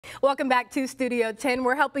Welcome back to Studio 10.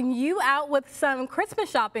 We're helping you out with some Christmas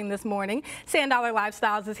shopping this morning. Sand Dollar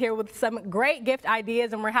Lifestyles is here with some great gift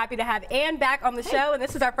ideas, and we're happy to have Ann back on the show. And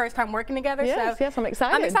this is our first time working together. Yes, so yes, I'm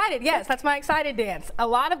excited. I'm excited, yes. That's my excited dance. A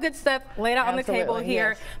lot of good stuff laid out on the table here.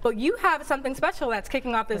 Yes. But you have something special that's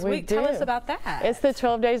kicking off this week. Tell us about that. It's the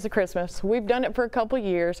 12 Days of Christmas. We've done it for a couple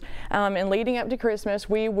years. And leading up to Christmas,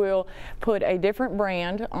 we will put a different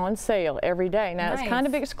brand on sale every day. Now, it's kind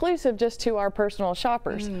of exclusive just to our personal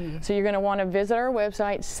shoppers. So you're going to want to visit our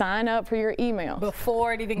website, sign up for your email.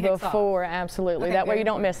 Before it even kicks off? Before, absolutely. Okay, that way you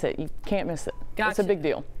don't miss it. You can't miss it. Gotcha. It's a big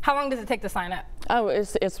deal. How long does it take to sign up? Oh,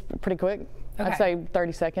 it's pretty quick. Okay. I'd say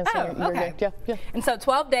 30 seconds. Oh, okay. Yeah. And so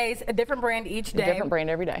 12 days, a different brand each day. A different brand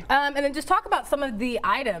every day. And then just talk about some of the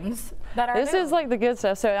items that are This available. is like the good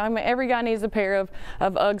stuff. So I mean, every guy needs a pair of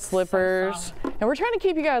UGG slippers. And we're trying to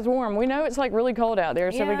keep you guys warm. We know it's like really cold out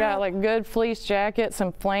there. So we got like good fleece jackets,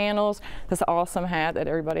 some flannels, this awesome hat that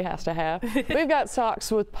everybody has to have. We've got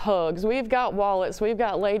socks with pugs. We've got wallets. We've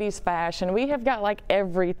got ladies fashion. We have got like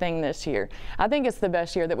everything this year. I think it's the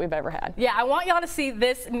best year that we've ever had. Yeah, I want y'all to see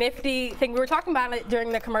this nifty thing. We were talking about it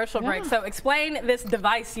during the commercial break. So explain this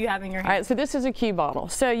device you have in your hand. All right, so this is a Q bottle.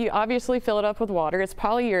 So you obviously fill it up with water. It's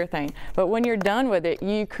polyurethane, but when you're done with it,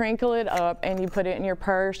 you crinkle it up and you put it in your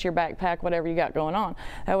purse, your backpack, whatever you got going on.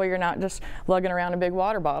 That way you're not just lugging around a big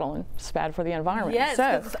water bottle, and it's bad for the environment. Yes,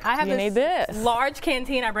 so I have this large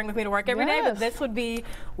canteen I bring with me to work every day, but this would be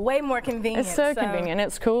way more convenient. It's so convenient.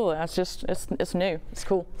 It's cool. It's just, it's new. It's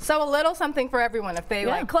cool. So a little something for everyone. If they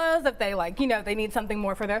like clothes, if they like, they need something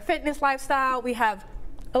more for their fitness lifestyle, we have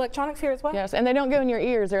electronics here as well? Yes, and they don't go in your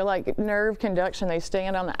ears. They're like nerve conduction. They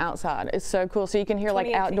stand on the outside. It's so cool. So you can hear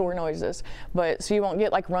like outdoor noises, but so you won't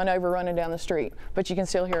get like run over running down the street, but you can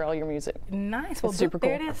still hear all your music. Nice. Well, super cool.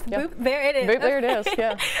 There it is. Boop, there it is. Boop, there it is.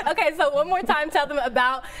 Yeah. Okay, so one more time, tell them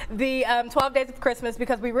about the 12 Days of Christmas,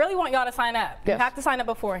 because we really want y'all to sign up. You have to sign up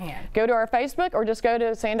beforehand. Go to our Facebook or just go to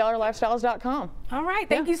sanddollarlifestyles.com. All right.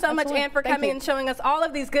 Thank you so much, Ann, for coming and showing us all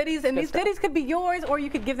of these goodies. And these goodies could be yours, or you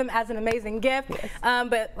could give them as an amazing gift.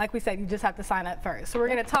 But like we said, you just have to sign up first. So we're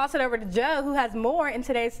going to toss it over to Joe, who has more in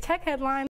today's Tech Headlines.